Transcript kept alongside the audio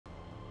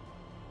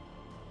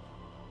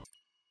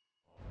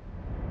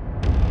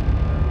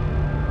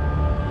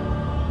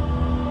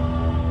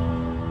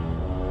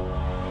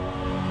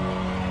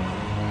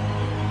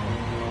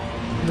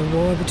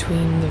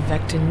between the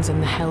Vectins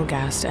and the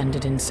Helghast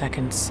ended in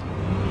seconds.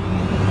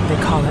 They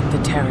call it the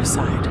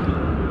Terracide.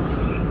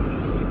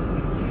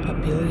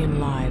 1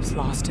 billion lives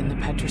lost in the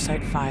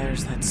petricite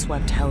fires that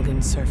swept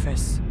Helgen's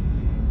surface,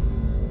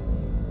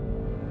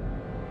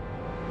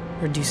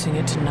 reducing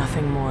it to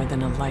nothing more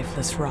than a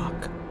lifeless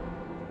rock.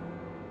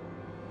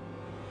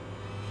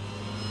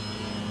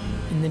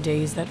 In the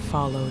days that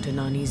followed, an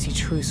uneasy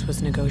truce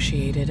was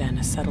negotiated and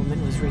a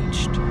settlement was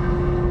reached.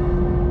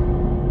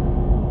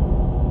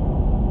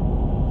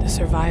 The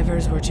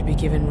survivors were to be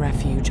given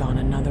refuge on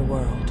another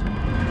world,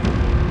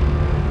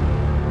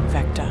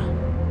 Vecta,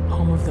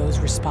 home of those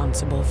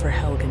responsible for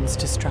Helgen's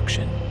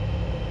destruction.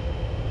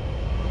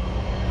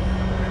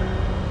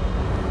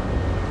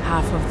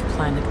 Half of the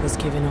planet was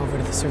given over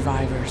to the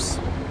survivors,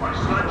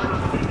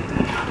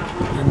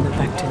 and the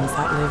Vectins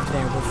that lived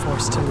there were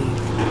forced to leave.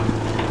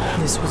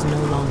 This was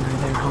no longer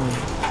their home.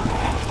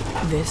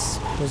 This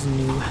was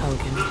New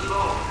Helgen.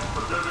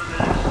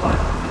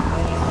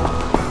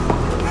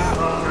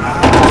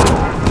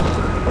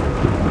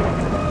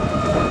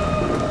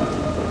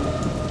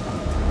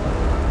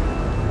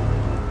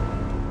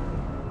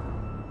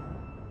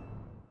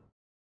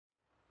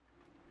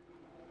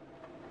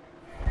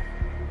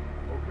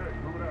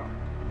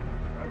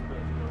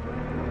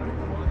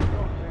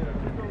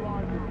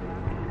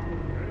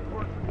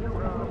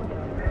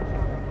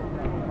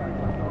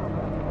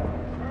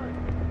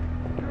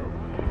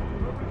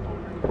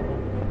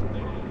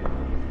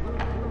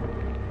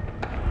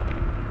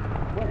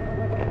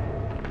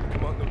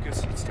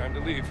 It's time to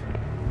leave.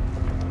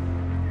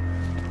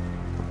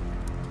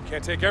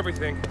 Can't take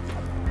everything,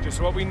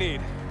 just what we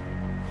need.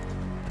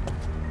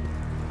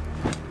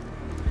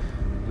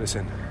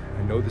 Listen,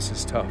 I know this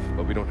is tough,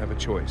 but we don't have a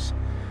choice.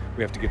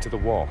 We have to get to the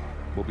wall.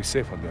 We'll be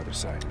safe on the other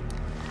side.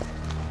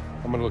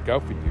 I'm gonna look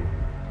out for you.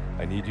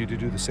 I need you to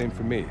do the same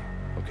for me,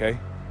 okay?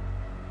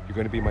 You're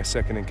gonna be my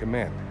second in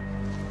command.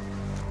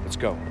 Let's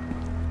go.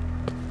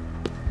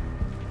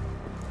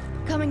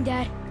 Coming,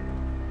 Dad.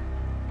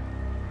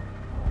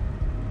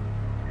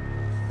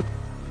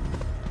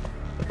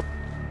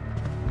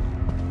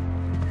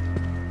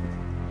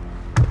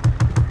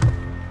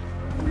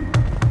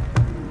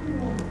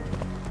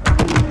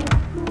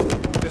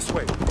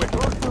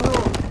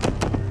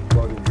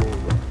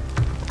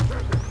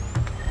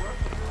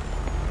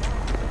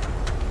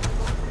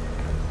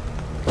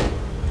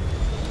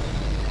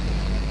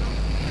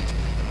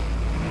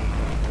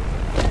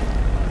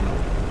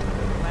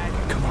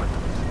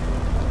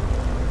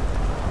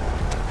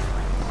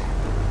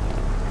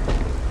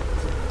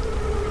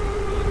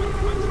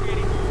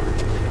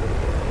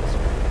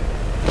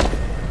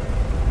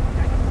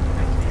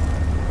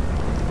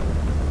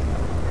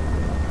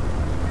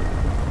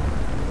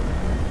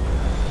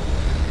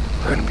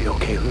 We're gonna be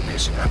okay,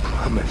 Lucas, I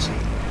promise.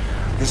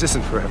 This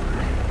isn't forever.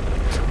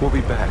 We'll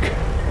be back.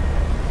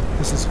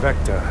 This is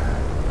Vecta.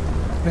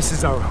 This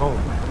is our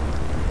home.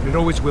 And it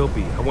always will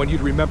be. I want you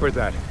to remember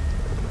that.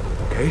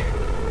 Okay?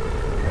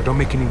 Now don't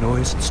make any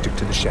noise and stick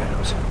to the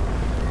shadows.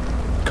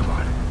 Come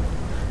on.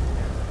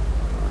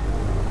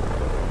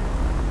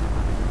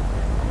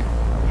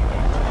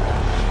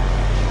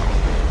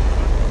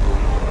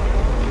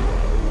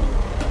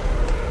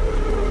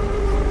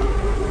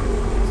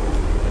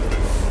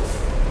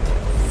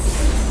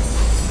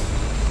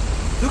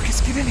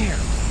 Lucas, get in here!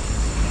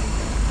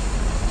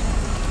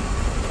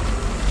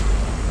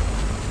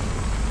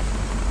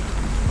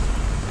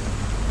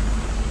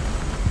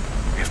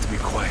 We have to be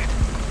quiet.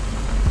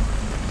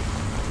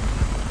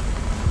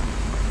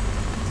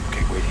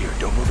 Okay, wait here.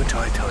 Don't move until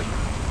I tell you.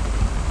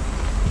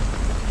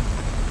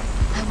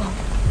 I won't.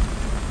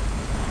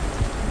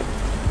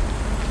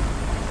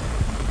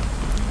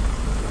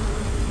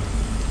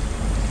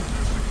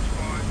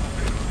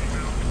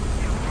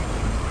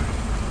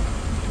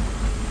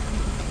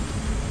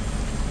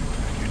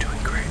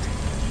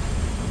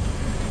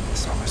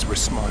 As long as we're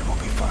smart, we'll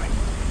be fine.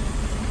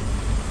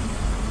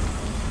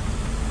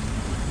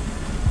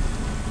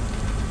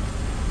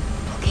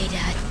 Okay,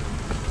 Dad.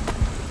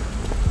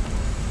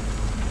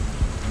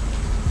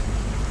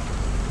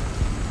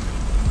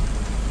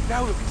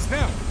 Now, Lucas,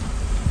 now!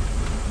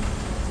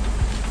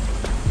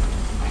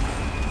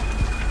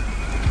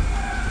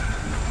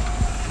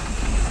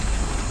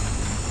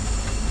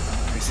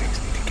 These things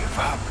need to give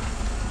up.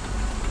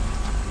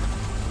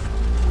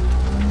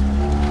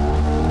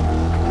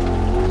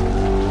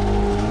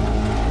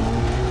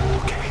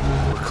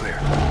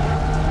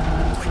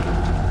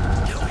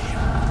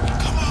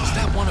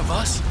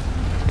 Us?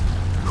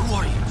 Who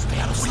are you? Stay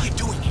out of sight. What are you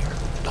doing here?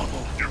 Don't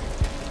move. There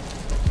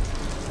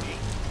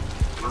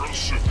are the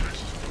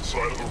suitcases on the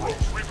side of the road.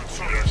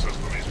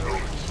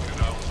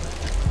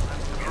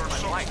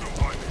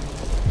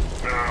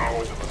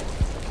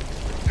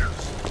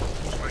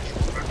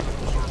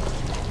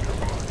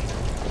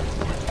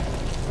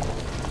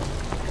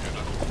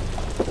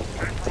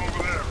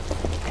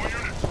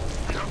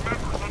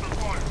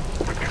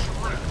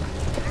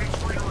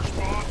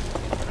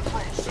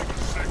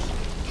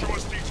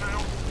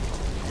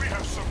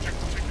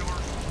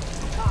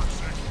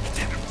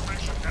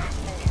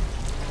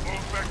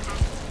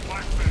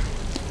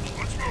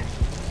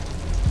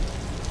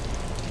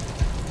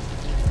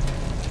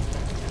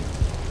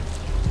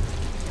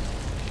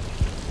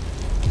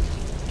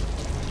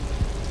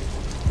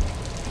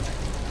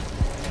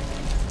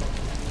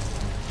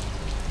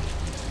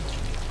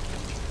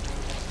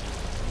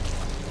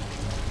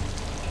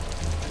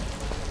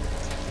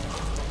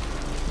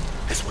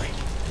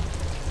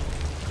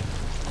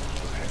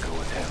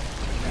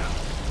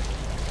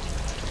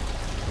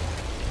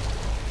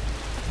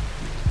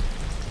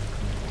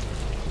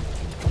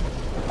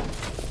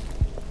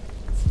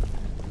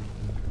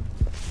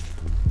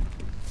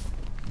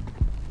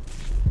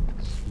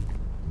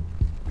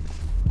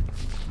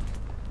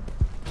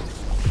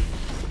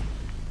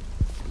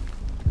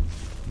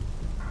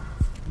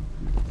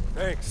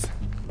 Thanks.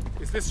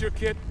 Is this your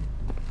kid?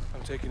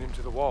 I'm taking him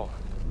to the wall.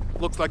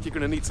 Looks like you're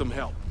gonna need some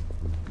help.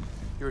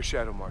 You're a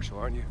shadow marshal,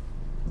 aren't you?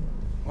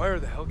 Why are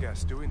the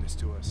Hellgas doing this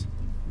to us?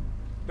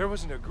 There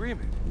was an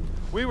agreement.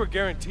 We were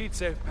guaranteed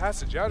safe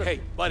passage out of Hey,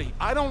 here. buddy,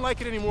 I don't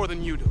like it any more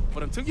than you do.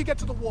 But until you get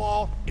to the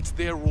wall, it's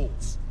their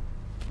rules.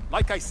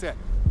 Like I said,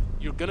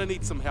 you're gonna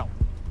need some help.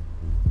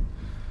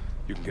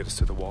 You can get us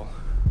to the wall?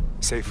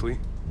 Safely?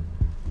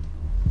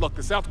 Look,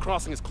 the south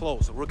crossing is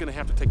closed, so we're gonna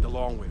have to take the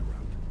long way around.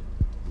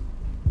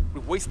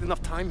 We've wasted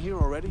enough time here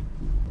already.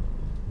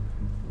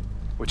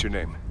 What's your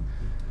name?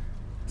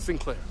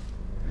 Sinclair.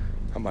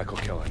 I'm Michael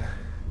Killen.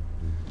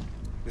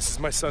 This is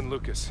my son,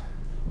 Lucas.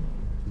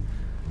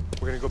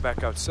 We're gonna go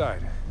back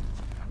outside.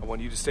 I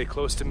want you to stay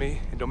close to me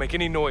and don't make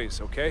any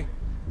noise, okay?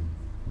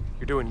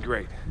 You're doing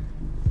great.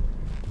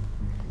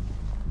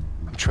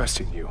 I'm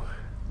trusting you.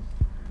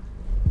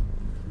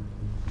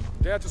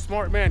 Dad's a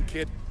smart man,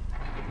 kid.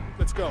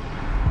 Let's go.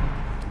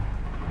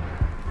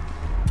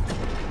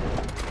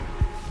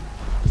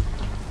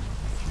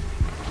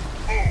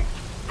 Move!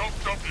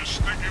 Don't dump your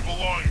stinky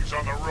belongings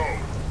on the road.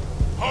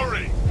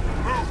 Hurry!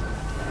 Move!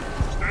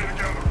 Stay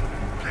together.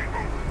 Keep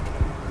moving.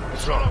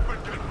 What's Shut wrong? up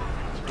and get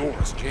moving.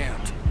 Door's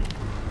jammed.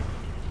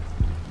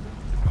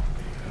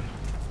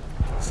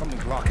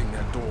 Something's locking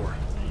that door.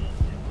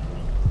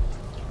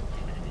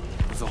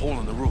 There's a hole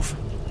in the roof.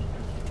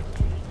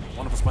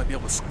 One of us might be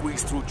able to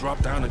squeeze through,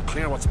 drop down, and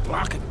clear what's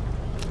blocking.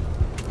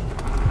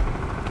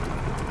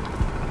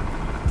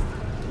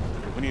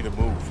 We need to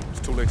move. It's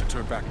too late to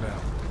turn back now.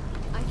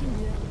 I can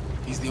do it.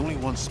 He's the only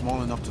one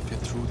small enough to fit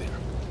through there.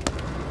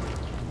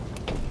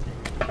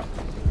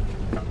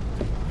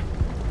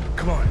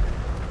 Come on.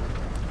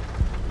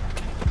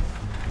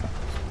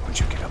 Once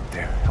you get up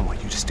there, I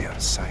want you to stay out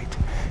of sight.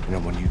 And I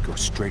want you to go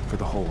straight for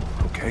the hole,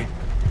 okay?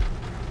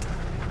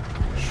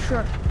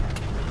 Sure.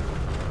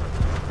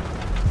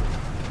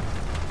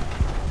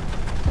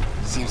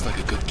 Seems like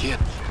a good kid.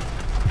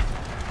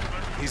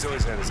 He's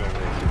always had his own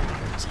way of doing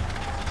things.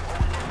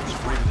 He's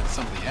braver than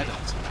some of the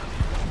adults around here.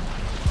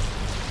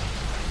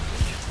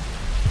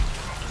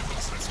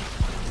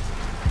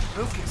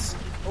 Lucas,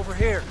 over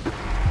here.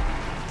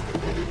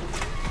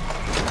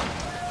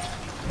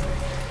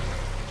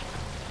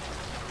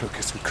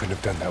 Lucas, we couldn't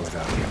have done that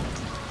without you.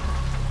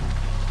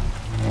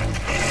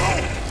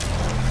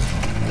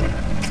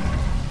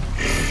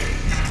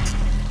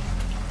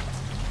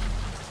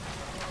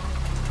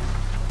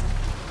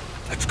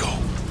 Let's go.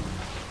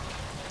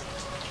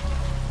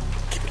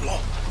 Keep it low.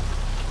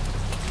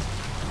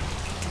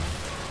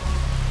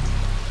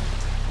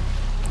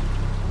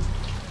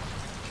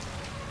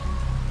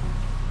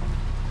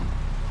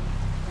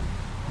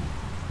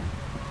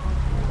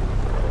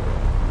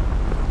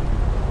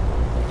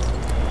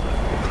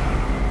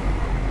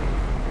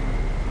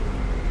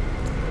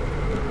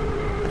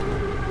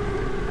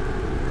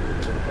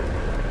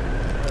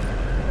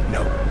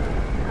 No.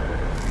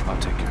 I'll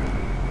take care of it.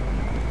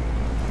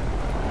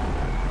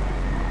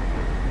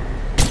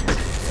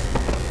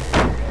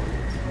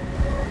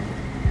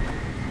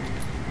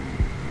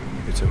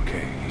 It's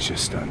okay. He's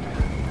just stunned.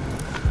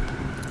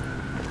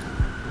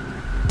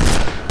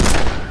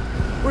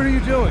 What are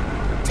you doing?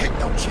 Take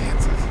no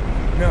chances.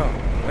 No,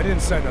 I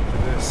didn't sign up for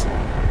this.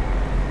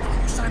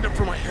 You signed up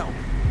for my help.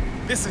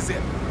 This is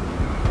it.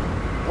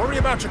 Worry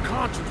about your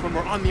conscience when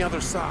we're on the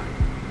other side.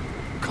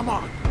 Come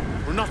on.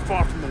 We're not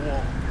far from the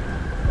wall.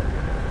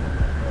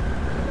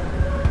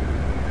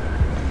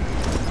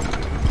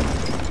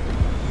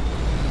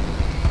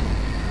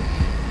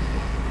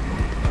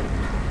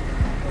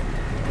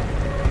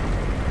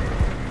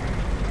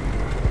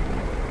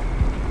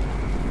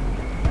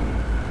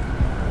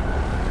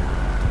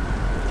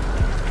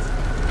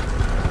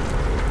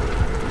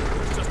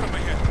 It's just up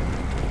ahead.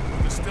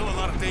 There's still a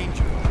lot of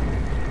danger.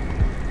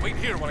 Wait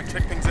here while I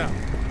check things out.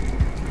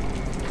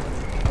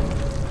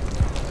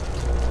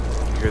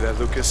 You hear that,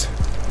 Lucas?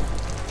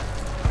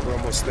 We're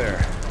almost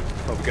there,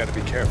 but we gotta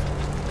be careful.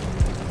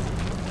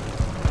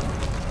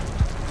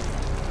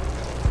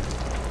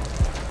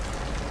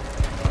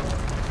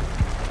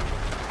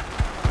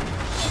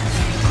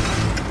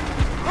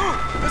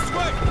 This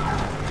way!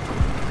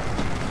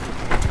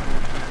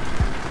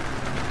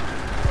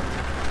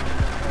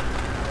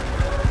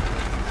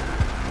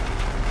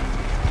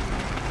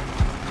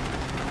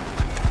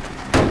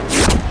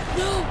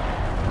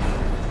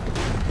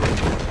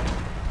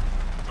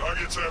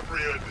 Target's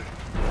apprehended.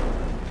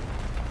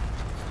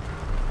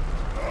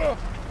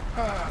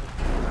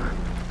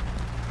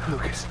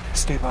 Lucas,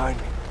 stay behind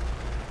me.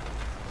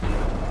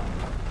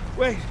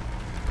 Wait!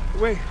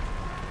 Wait!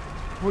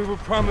 We were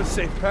promised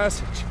safe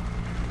passage.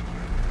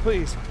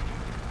 Please.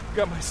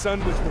 Got my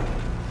son with me.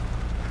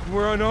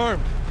 We're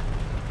unarmed.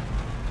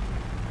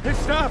 Hey,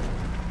 stop!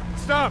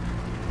 Stop!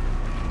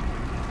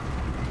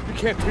 You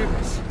can't do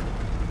this.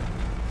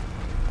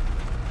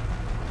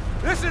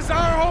 This is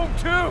our home,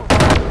 too!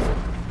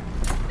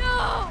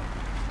 No!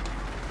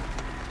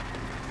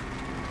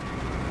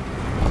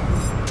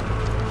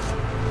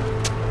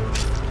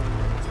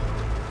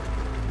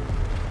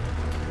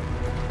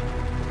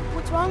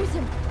 What's wrong with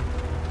him?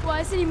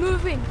 Why is see any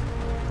moving.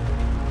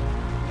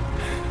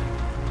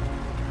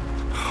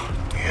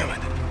 Damn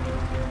it.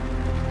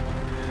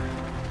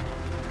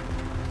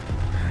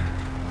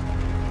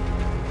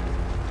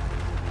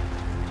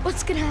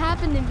 What's gonna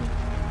happen to me?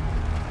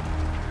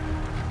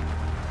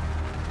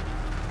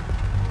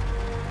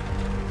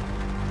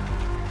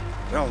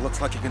 Well, looks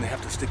like you're gonna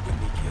have to stick with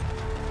me, kid.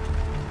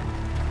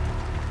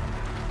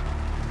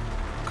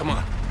 Come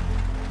on.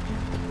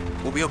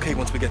 We'll be okay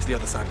once we get to the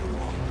other side of the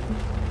wall.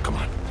 Come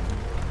on.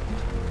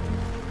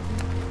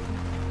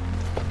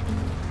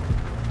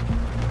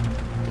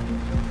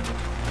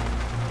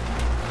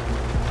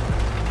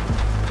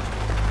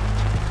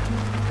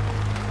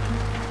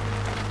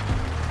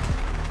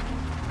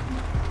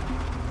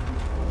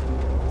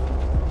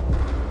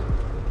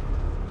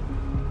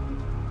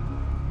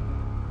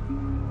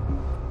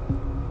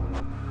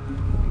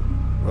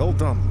 Well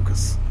done,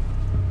 Lucas.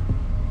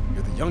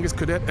 You're the youngest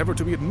cadet ever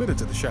to be admitted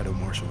to the Shadow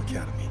Marshal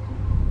Academy.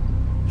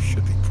 You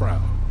should be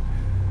proud.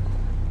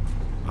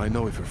 I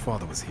know if your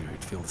father was here,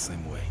 he'd feel the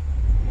same way.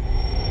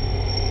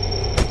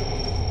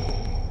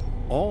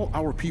 All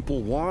our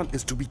people want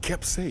is to be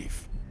kept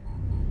safe.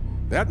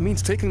 That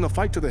means taking the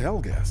fight to the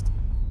Helghast.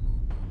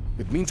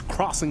 It means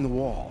crossing the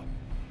wall.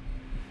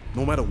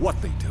 No matter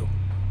what they do.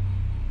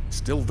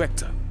 Still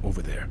Vector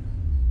over there.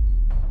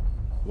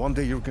 One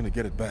day you're gonna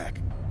get it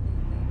back.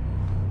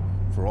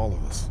 For all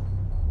of us.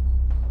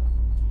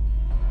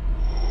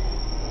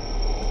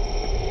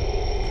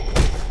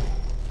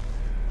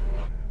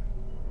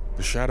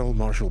 The Shadow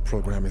Marshal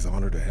program is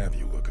honored to have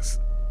you, Lucas.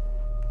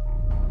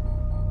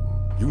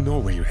 You know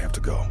where you have to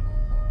go.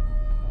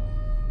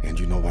 And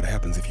you know what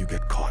happens if you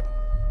get caught.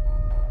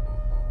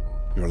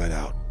 You're let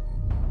out,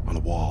 on a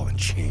wall in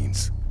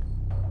chains.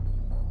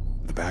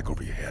 The bag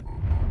over your head.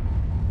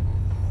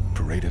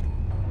 Paraded.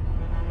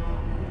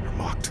 Or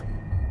mocked.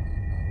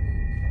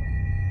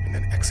 And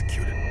then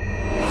executed.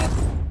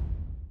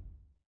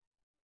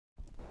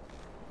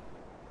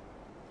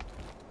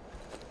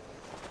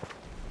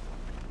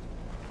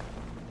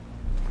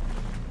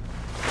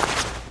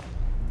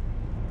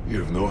 You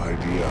have no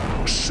idea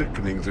how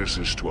sickening this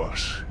is to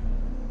us.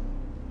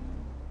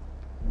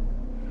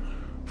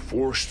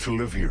 Forced to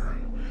live here,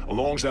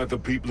 alongside the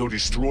people who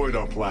destroyed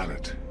our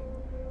planet.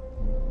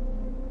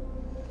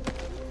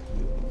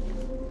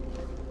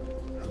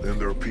 And then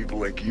there are people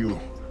like you,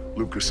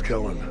 Lucas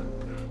Kellen,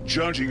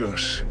 judging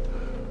us,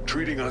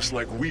 treating us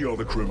like we are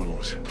the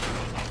criminals.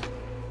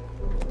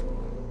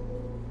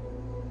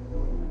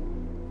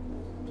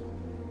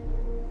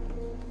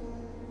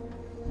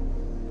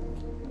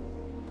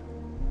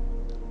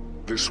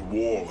 This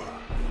wall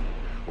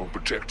won't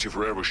protect you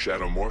forever,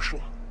 Shadow Marshal.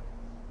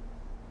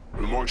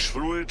 We'll march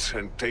through it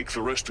and take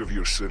the rest of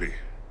your city.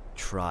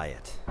 Try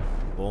it.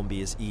 It won't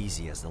be as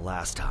easy as the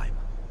last time.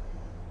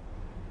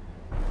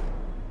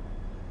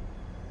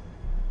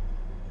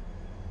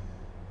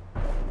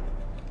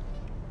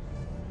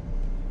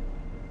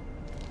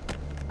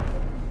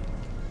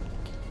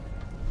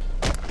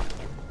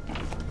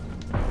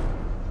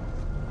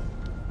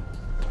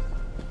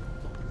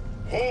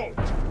 Halt!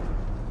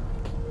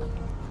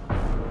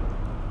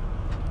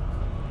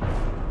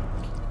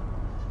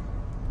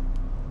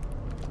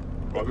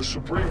 By the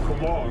supreme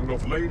command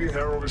of Lady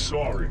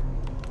Heroisari,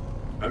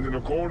 and in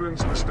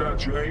accordance with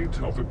Statute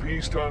 8 of the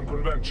Peacetime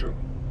Convention,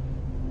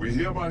 we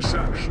hereby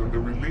sanction the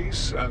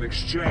release and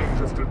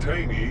exchange of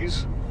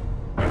detainees,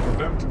 and for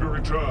them to be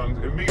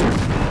returned immediately.